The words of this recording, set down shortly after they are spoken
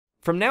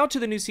From now to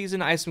the new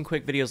season, I have some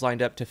quick videos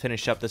lined up to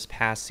finish up this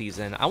past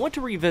season. I want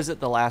to revisit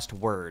the last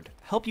word,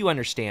 help you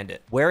understand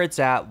it, where it's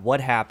at,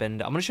 what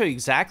happened. I'm going to show you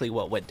exactly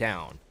what went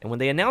down. And when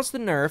they announced the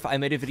nerf, I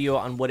made a video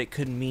on what it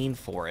could mean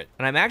for it.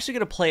 And I'm actually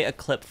going to play a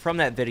clip from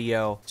that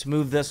video to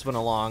move this one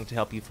along to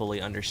help you fully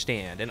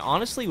understand. And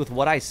honestly, with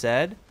what I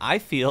said, I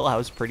feel I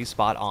was pretty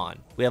spot on.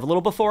 We have a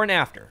little before and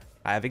after.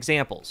 I have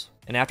examples.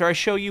 And after I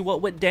show you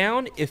what went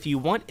down, if you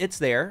want, it's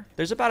there.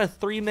 There's about a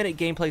 3-minute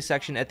gameplay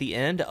section at the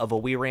end of a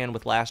We Ran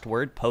with Last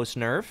Word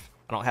post-nerf.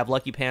 I don't have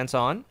Lucky Pants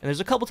on. And there's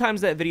a couple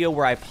times that video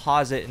where I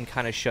pause it and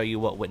kind of show you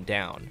what went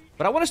down.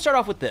 But I want to start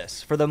off with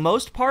this. For the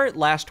most part,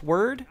 Last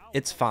Word,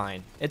 it's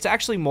fine. It's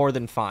actually more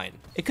than fine.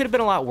 It could have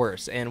been a lot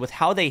worse, and with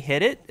how they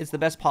hit it, it's the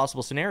best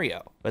possible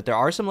scenario. But there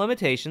are some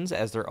limitations,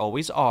 as there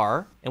always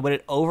are, and what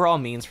it overall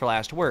means for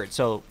Last Word.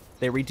 So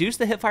they reduce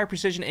the hipfire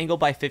precision angle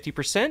by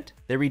 50%.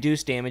 They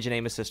reduce damage and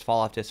aim assist fall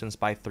off distance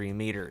by 3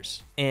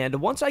 meters. And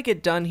once I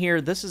get done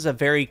here, this is a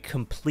very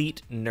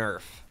complete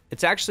nerf.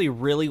 It's actually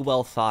really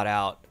well thought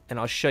out, and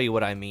I'll show you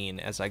what I mean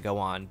as I go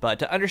on. But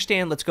to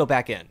understand, let's go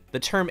back in. The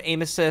term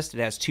aim assist, it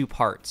has 2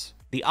 parts.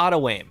 The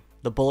auto aim,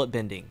 the bullet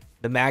bending,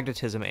 the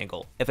magnetism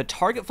angle. If a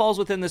target falls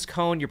within this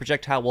cone, your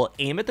projectile will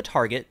aim at the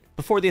target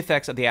before the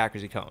effects of the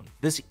accuracy cone.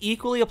 This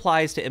equally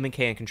applies to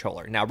M&K and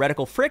controller. Now,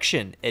 reticle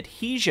friction,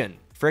 adhesion.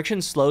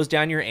 Friction slows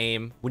down your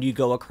aim when you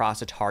go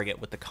across a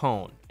target with the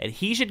cone.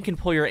 Adhesion can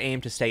pull your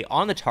aim to stay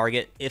on the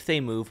target if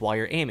they move while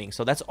you're aiming,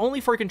 so that's only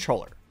for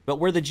controller. But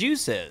where the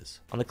juice is,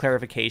 on the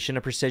clarification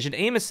of precision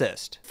aim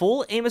assist.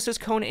 Full aim assist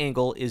cone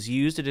angle is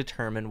used to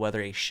determine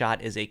whether a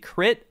shot is a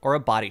crit or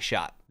a body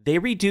shot. They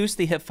reduce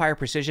the hipfire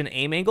precision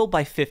aim angle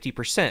by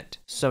 50%.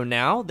 So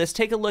now, let's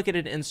take a look at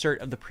an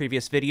insert of the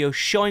previous video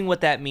showing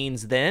what that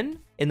means then,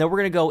 and then we're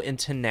gonna go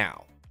into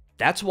now.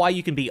 That's why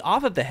you can be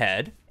off of the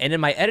head, and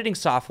in my editing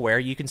software,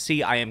 you can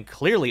see I am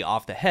clearly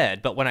off the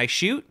head, but when I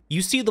shoot,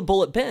 you see the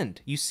bullet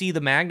bend, you see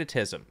the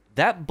magnetism.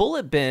 That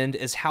bullet bend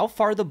is how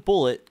far the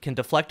bullet can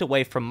deflect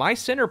away from my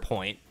center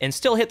point and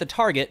still hit the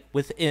target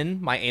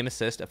within my aim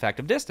assist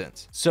effective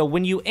distance. So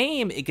when you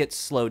aim, it gets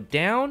slowed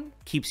down,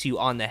 keeps you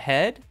on the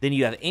head, then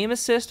you have aim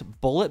assist,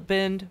 bullet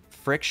bend,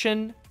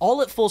 friction, all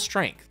at full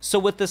strength. So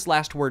with this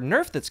Last Word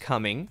nerf that's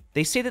coming,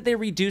 they say that they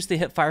reduce the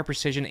hipfire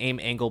precision aim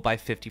angle by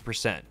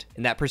 50%.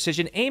 And that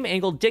precision aim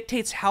angle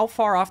dictates how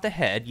far off the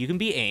head you can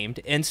be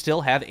aimed and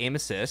still have aim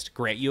assist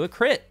grant you a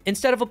crit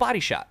instead of a body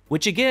shot,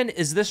 which again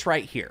is this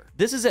right here.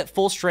 This is at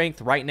full strength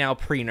right now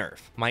pre-nerf.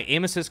 My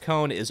aim assist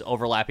cone is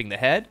overlapping the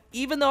head,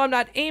 even though I'm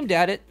not aimed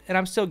at it, and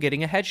I'm still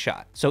getting a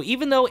headshot. So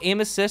even though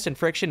aim assist and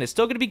friction is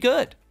still gonna be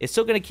good, it's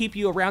still gonna keep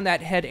you around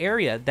that head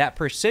area, that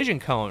precision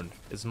cone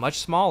is much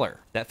smaller,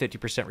 that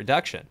 50%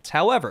 reduction.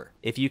 However,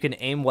 if you can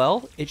aim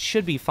well, it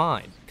should be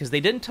fine, because they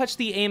didn't touch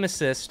the aim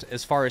assist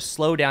as far as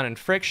slowdown and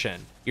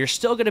friction. You're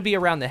still gonna be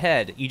around the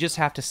head, you just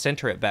have to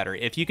center it better.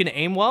 If you can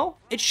aim well,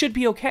 it should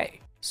be okay.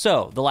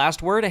 So, the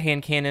Last Word, a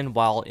hand cannon,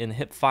 while in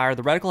hip fire,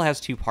 the reticle has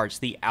 2 parts.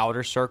 The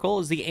outer circle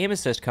is the aim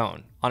assist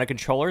cone. On a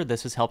controller,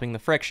 this is helping the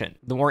friction.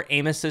 The more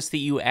aim assist that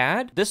you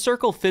add, this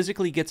circle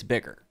physically gets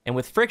bigger. And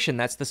with friction,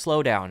 that's the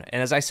slowdown.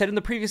 And as I said in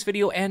the previous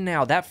video and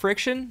now, that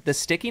friction, the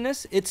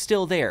stickiness, it's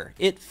still there.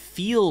 It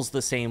feels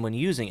the same when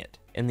using it.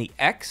 And the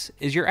X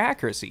is your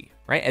accuracy,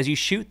 right? As you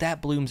shoot,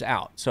 that blooms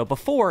out. So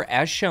before,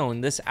 as shown,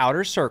 this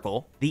outer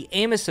circle, the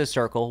aim assist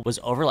circle was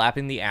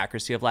overlapping the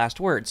accuracy of Last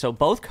Word. So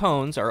both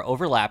cones are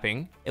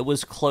overlapping. It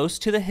was close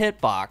to the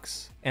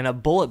hitbox, and a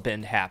bullet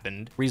bend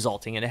happened,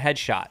 resulting in a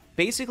headshot.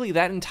 Basically,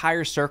 that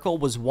entire circle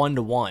was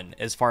 1-to-1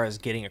 as far as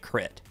getting a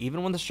crit.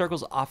 Even when the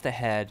circle's off the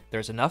head,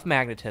 there's enough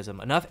magnetism,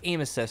 enough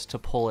aim assist to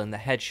pull in the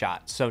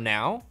headshot. So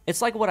now,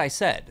 it's like what I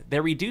said, they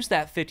reduced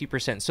that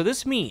 50%. So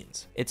this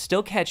means it's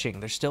still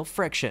catching, there's still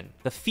friction.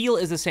 The feel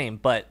is the same,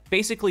 but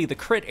basically the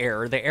crit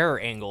error, the error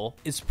angle,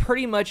 is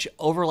pretty much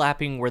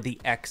overlapping where the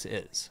X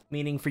is.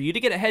 Meaning for you to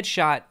get a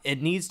headshot,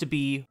 it needs to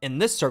be in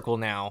this circle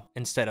now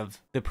instead of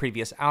the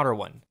previous outer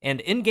one. And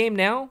in game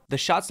now, the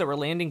shots that were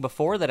landing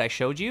before that I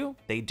showed you,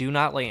 they do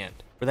not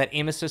land. Where that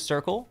aim assist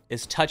circle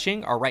is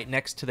touching or right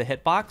next to the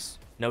hitbox,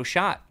 no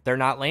shot. They're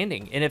not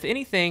landing. And if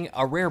anything,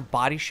 a rare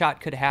body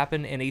shot could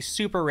happen and a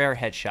super rare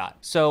headshot.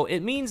 So it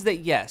means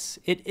that yes,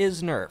 it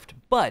is nerfed,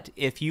 but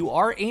if you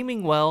are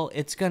aiming well,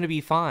 it's gonna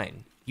be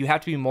fine. You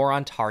have to be more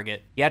on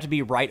target. You have to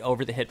be right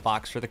over the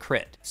hitbox for the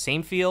crit.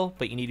 Same feel,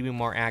 but you need to be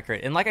more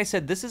accurate. And like I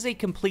said, this is a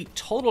complete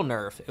total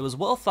nerf. It was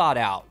well thought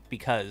out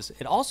because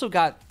it also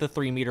got the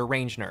 3-meter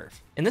range nerf.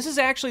 And this is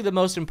actually the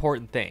most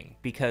important thing,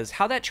 because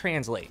how that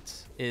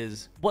translates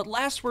is what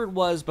Last Word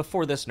was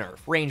before this nerf,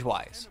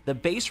 range-wise. The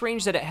base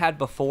range that it had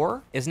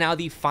before is now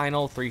the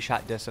final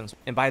 3-shot distance.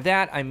 And by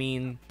that, I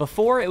mean,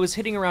 before it was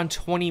hitting around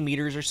 20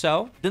 meters or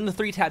so, then the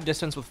 3-tap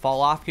distance with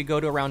fall-off could go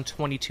to around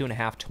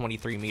 22.5,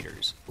 23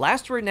 meters.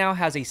 Last Word now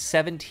has a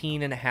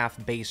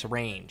 17.5 base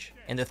range,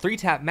 and the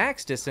 3-tap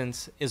max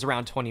distance is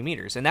around 20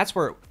 meters, and that's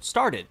where it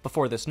started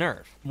before this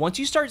nerf. Once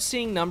you start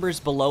seeing numbers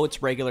below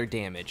its regular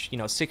damage,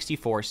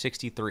 64,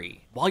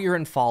 63, while you're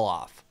in fall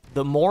off,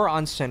 the more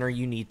on center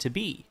you need to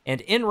be.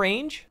 And in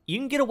range, you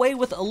can get away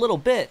with a little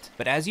bit,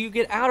 but as you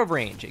get out of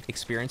range,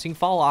 experiencing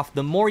fall off,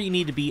 the more you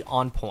need to be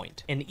on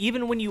point. And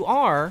even when you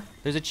are,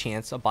 there's a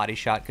chance a body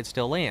shot could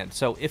still land.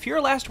 So if you're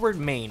a last word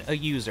main, a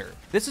user,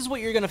 this is what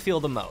you're gonna feel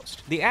the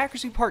most. The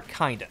accuracy part,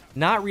 kinda.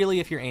 Not really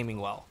if you're aiming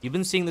well. You've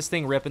been seeing this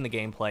thing rip in the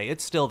gameplay,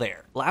 it's still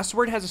there. Last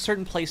word has a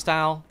certain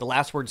playstyle. The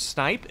last word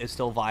snipe is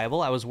still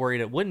viable. I was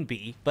worried it wouldn't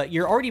be, but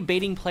you're already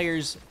baiting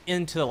players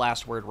into the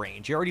last word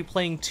range. You're already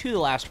playing to the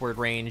last word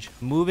range,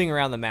 moving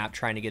around the map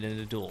trying to get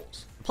into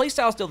duels.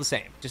 Playstyle is still the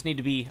same, just need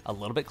to be a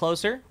little bit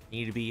closer, you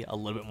need to be a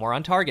little bit more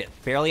on target.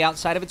 Barely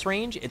outside of its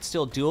range, it's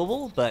still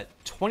doable, but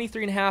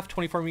 23.5,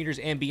 24 meters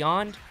and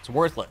beyond, it's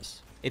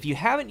worthless. If you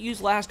haven't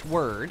used last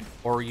word,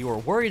 or you are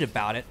worried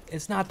about it,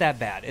 it's not that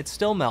bad. It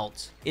still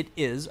melts. It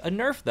is a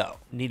nerf though.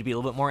 Need to be a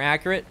little bit more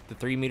accurate. The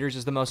 3 meters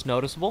is the most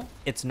noticeable.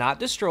 It's not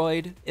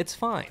destroyed, it's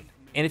fine.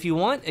 And if you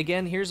want,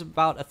 again, here's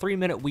about a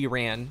 3-minute we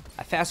ran.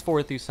 I fast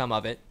forward through some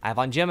of it. I have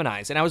on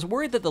Gemini's, and I was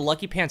worried that the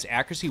Lucky Pants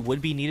accuracy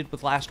would be needed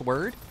with last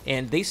word,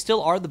 and they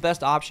still are the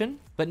best option,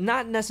 but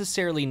not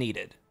necessarily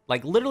needed.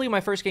 Like literally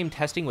my first game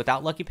testing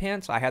without Lucky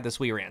Pants, I had this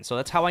we ran, so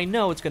that's how I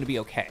know it's gonna be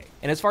okay.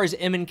 And as far as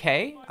M and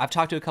K, I've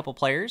talked to a couple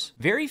players.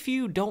 Very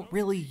few don't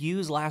really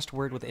use last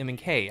word with M and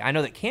K. I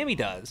know that Cammy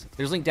does.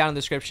 There's a link down in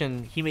the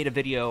description. He made a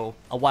video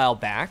a while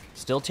back,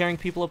 still tearing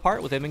people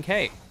apart with M and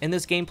K. In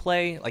this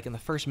gameplay, like in the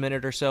first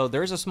minute or so,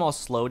 there's a small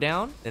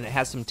slowdown, and it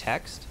has some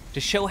text to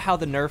show how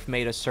the nerf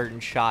made a certain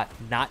shot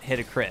not hit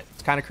a crit.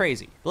 It's kind of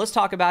crazy. But let's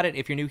talk about it.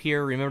 If you're new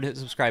here, remember to hit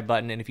the subscribe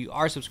button. And if you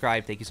are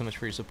subscribed, thank you so much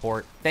for your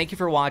support. Thank you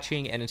for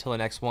watching. And until the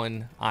next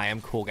one, I am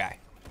CoolGuy.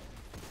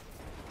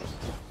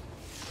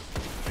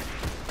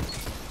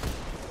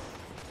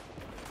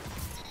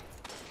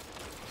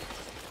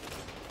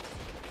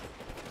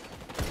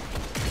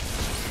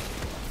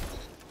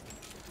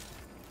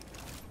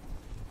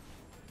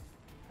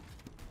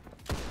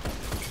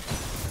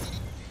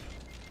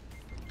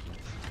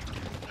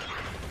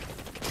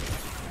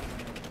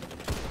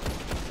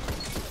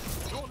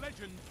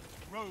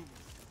 Rose.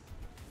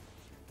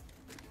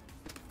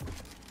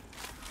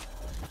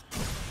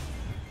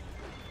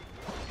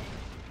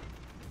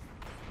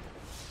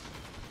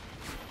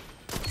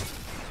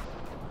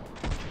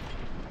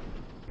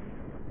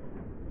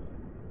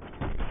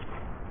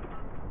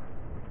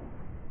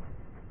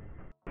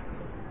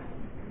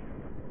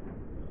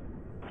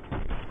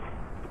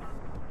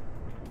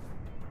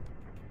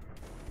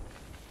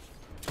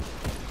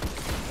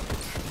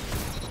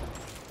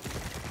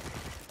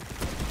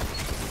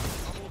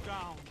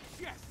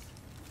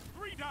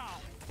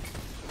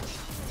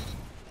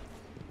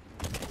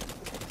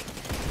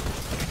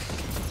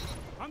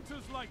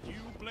 Hunters like you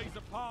blaze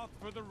a path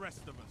for the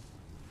rest of us.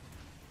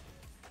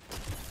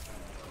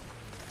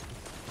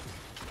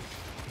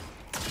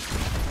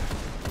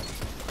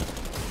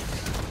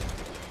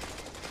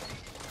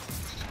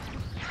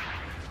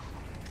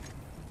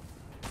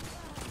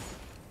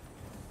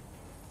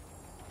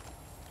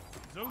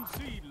 Zone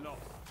C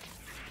lost.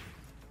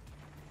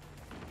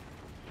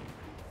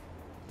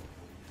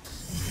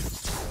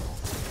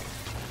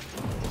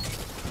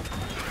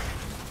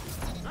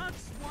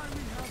 That's why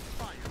we have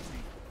fire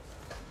team.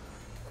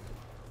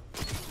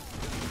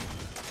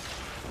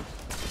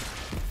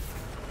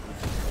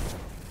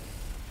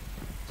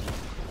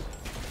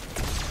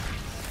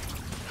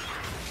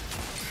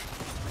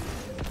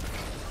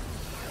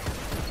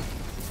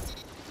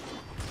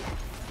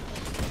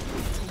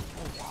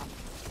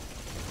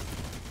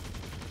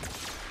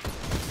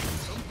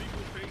 Some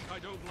people think I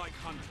don't like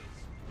hunters.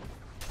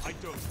 I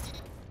don't.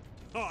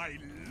 I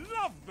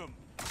love them!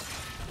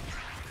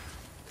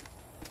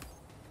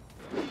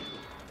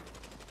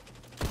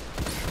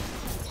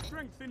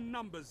 Strength in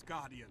numbers,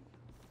 Guardian.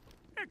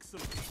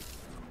 Excellent.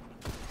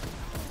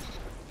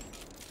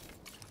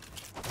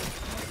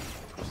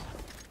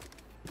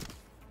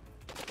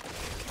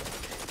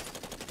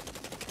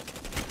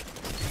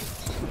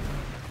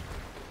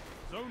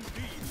 Zone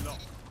B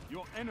locked.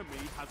 Your enemy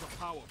has a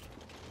power point.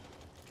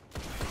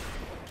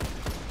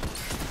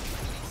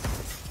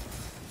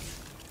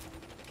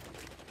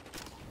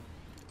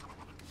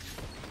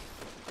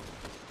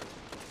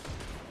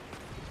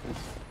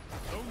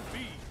 Zone B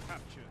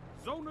captured.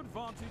 Zone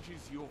advantage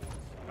is yours.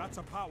 That's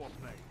a power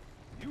play.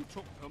 You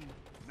took them,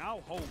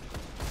 now hold them.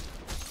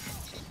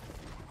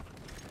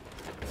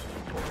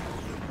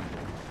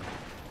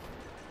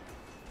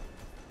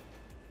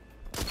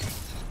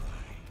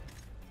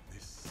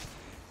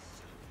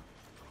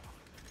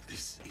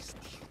 This is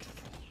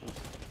beautiful.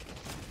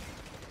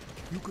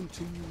 You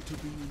continue to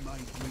be my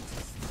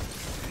greatest.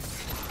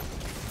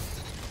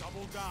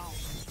 Double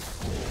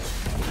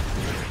down.